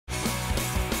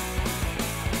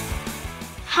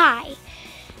Hi,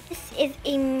 this is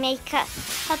a makeup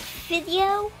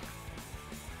video.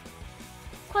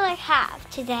 What I have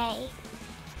today.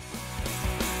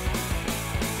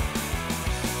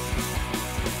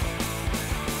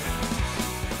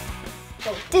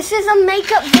 This is a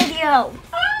makeup video.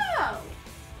 Oh,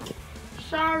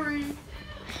 sorry.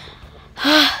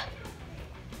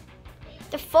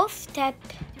 The first step,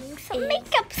 doing some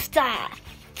makeup stuff.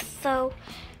 So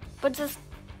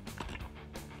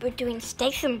we're doing the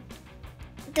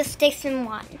station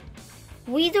 1.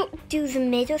 We don't do the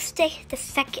middle station, the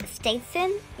second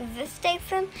station, this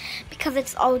station, because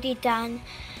it's already done.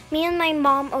 Me and my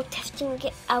mom are testing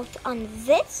it out on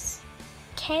this.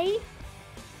 Okay.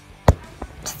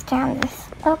 Stand this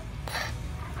up.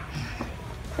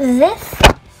 This.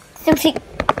 So see,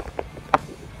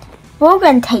 we're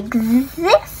gonna take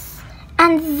this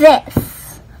and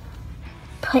this.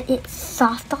 Put it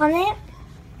soft on it.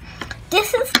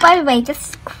 This is, by the way,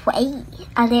 just crazy,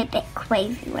 a little bit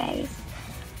crazy ways.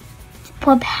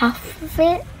 Rub half of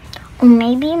it, or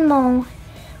maybe more,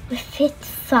 with it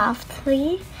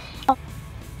softly.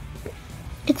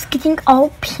 It's getting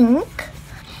all pink,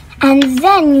 and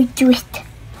then you do it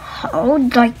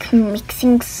hard, like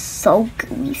mixing so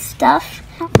gooey stuff.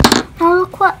 Now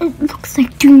look what it looks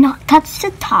like. Do not touch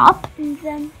the top, and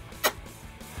then.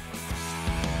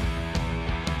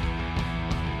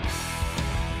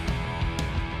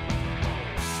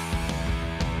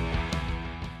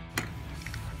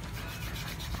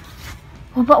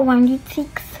 What about around your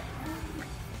cheeks?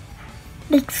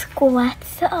 Like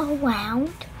squats it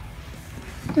around.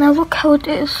 Now look how it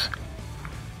is.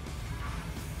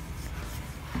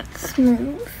 It's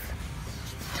smooth.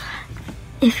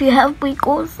 If you have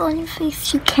wrinkles on your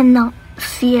face, you cannot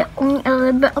see it. Only a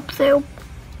little bit up there.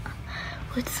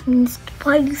 Which means to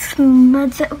probably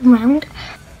smudge it around.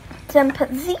 Then put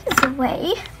these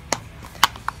away.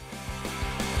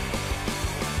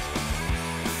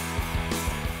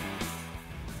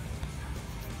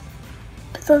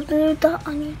 A little dot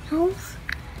on your nose.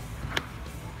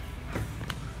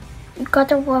 You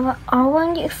gotta rub it all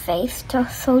on your face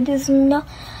so there's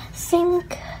nothing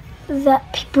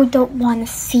that people don't want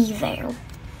to see there.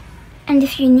 And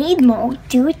if you need more,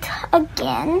 do it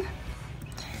again.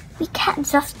 We can't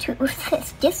just do it with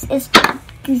this. This is to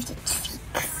do the cheeks.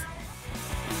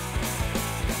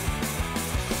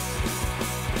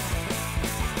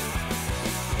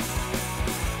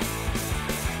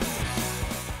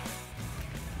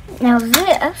 Now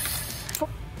this,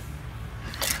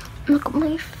 look at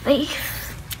my face.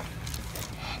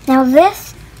 Now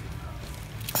this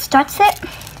starts it.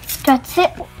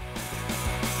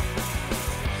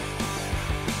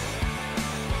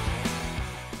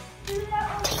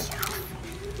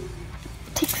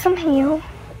 Take some hair.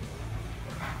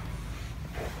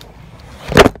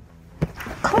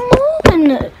 Come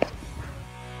on.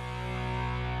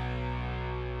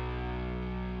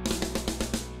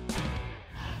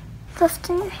 Just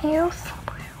in your hair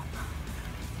somewhere.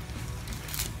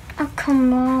 Oh,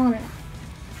 come on.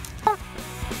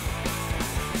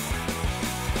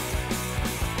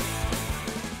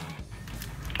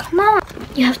 Come on.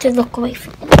 You have to look away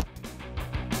from it.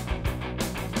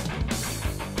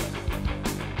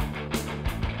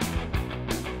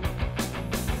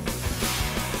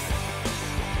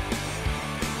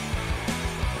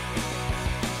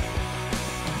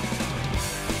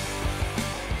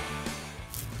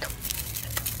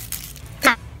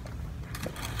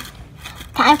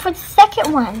 Time for the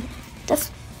second one.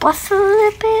 Just bust a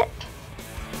little bit.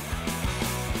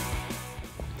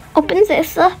 Open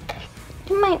this up.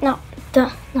 You might not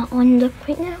want to look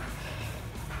right now.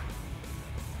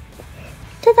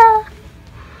 Ta-da!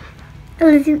 A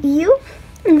little ear,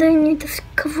 and then you just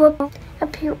cover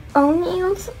up your own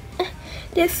ears.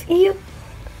 This ear,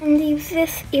 and leave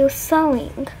this ear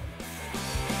sewing.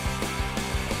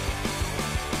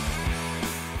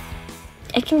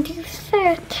 I can do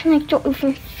that, and I don't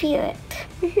even feel it.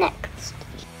 Next.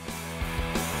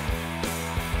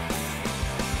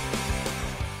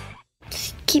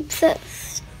 Just keep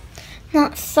this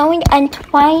not sewing and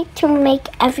try to make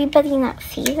everybody not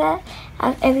see that.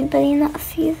 Have everybody not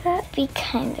see that. Be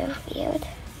kind of weird.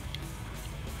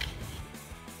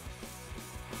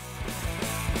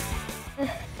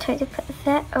 Try to put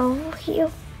that over here.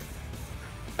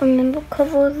 Remember,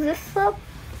 cover this up.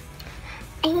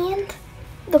 And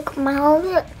look my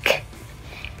look.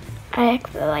 I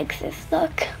actually like this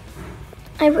look.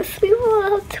 I wish we were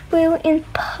allowed to wear it in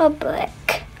public.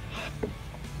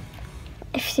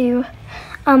 If you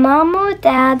are mom or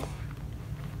dad,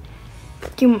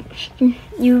 you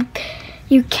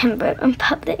can wear it in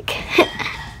public.